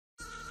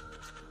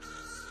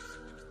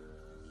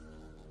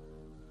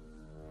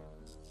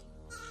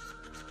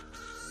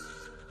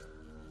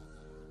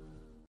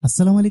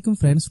Assalamualaikum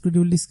friends, today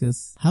we will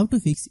discuss how to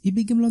fix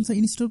Epic Game Launcher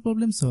install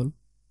problem solve.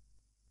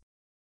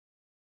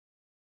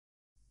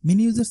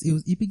 Many users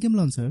use Epic Game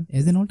Launcher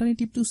as an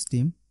alternative to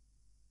Steam.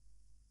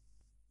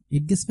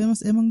 It gets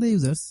famous among the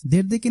users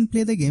that they can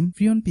play the game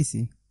free on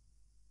PC.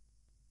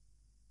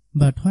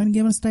 But when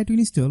gamers try to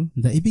install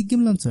the Epic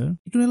Game Launcher,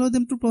 it will allow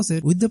them to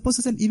proceed with the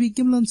process and Epic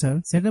Game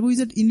Launcher Setup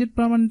Wizard Ended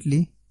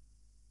Permanently.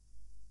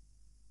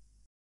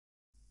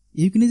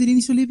 You can easily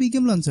install Epic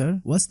Game Launcher.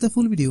 Watch the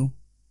full video.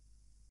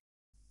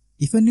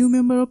 If you are a new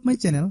member of my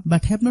channel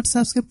but have not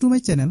subscribed to my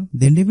channel,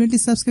 then definitely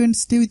subscribe and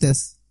stay with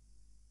us.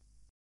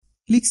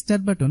 Click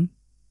Start button.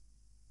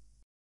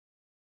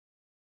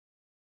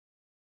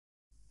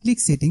 Click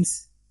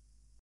Settings.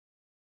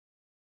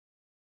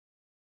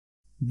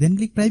 Then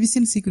click Privacy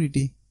and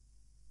Security.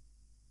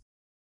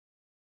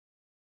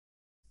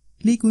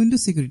 Click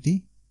Windows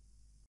Security.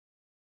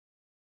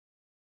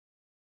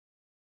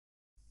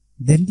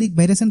 Then click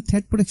Virus and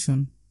Threat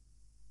Protection.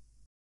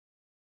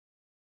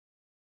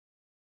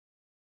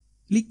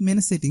 Click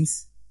Manage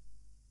Settings.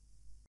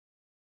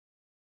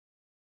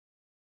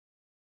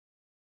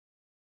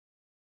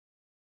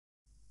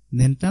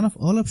 Then turn off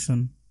all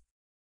options.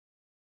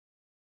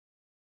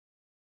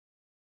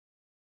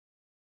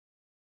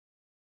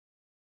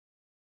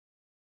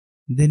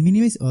 Then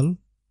minimize all.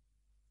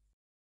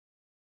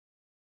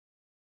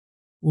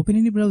 Open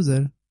any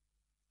browser.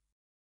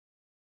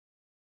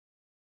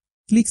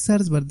 Click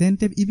search bar, then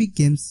type Epic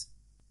Games.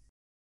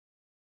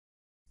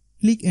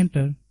 Click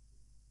Enter.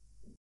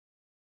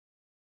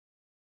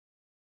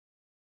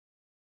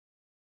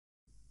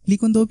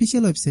 Click on the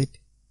official website.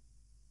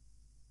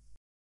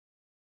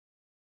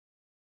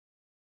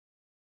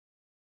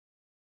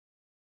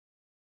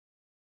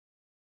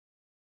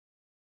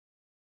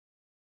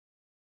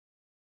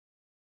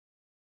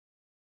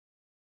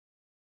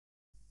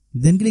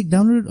 Then click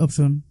Download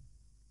option.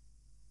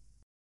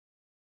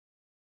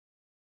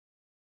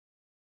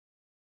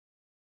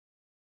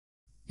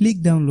 Click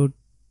Download.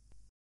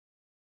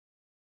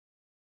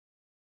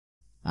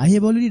 I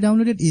have already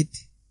downloaded it.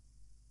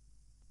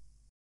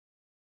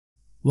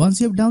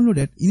 Once you have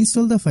downloaded,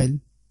 install the file.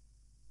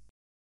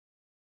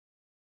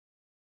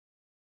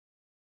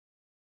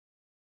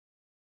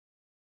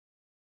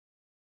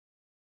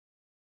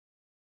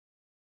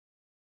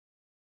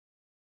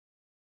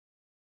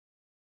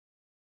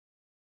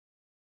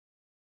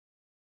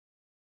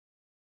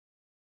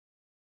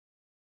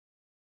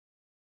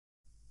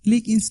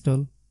 Click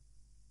Install.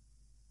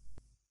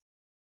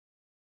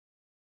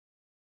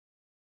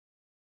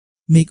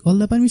 Make all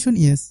the permission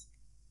yes.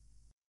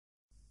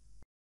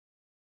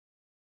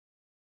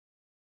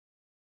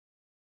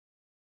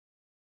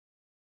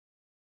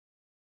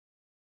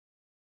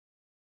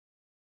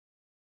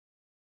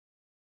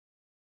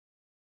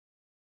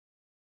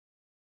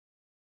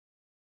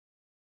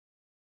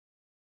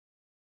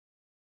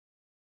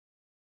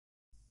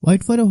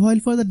 Wait for a while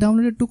for the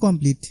download to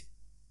complete.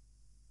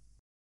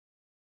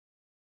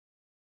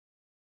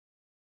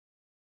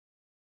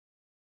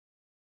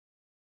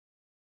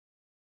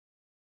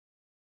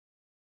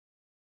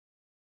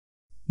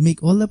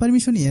 Make all the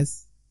permission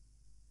yes.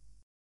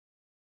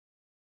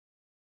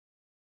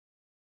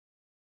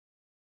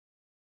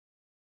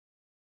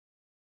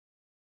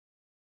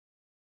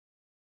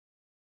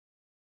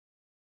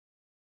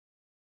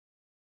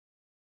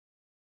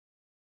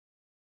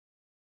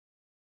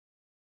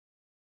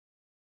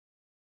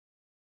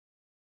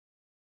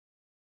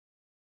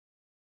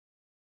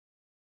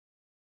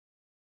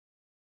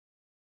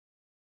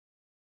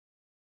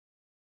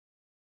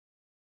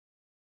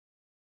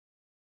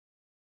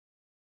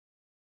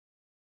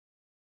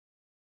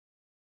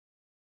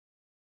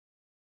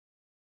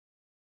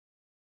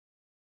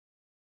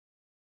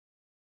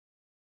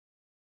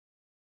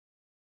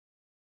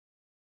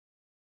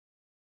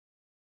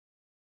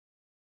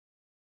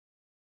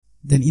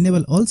 Then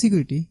enable all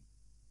security.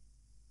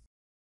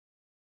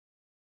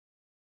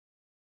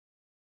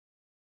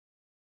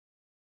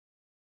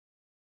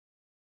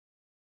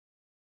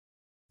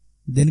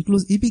 Then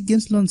close Epic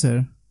Games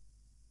Launcher.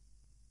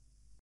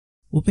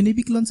 Open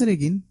Epic Launcher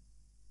again.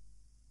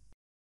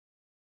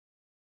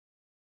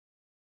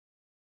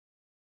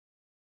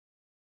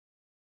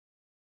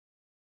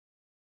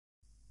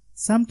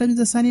 Sometimes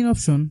the sign in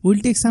option will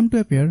take some to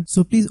appear,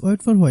 so please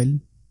wait for a while.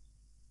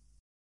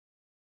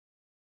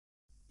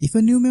 If you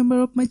are a new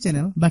member of my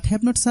channel but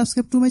have not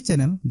subscribed to my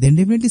channel, then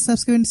definitely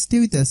subscribe and stay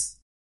with us.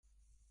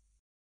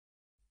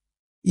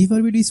 If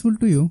our video is useful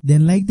to you,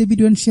 then like the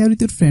video and share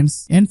with your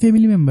friends and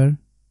family member.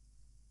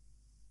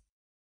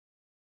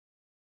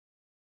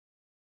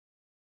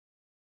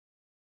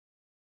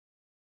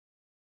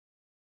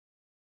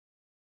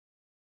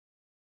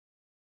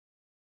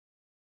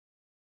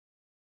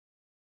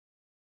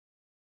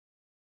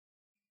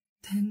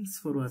 Thanks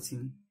for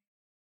watching.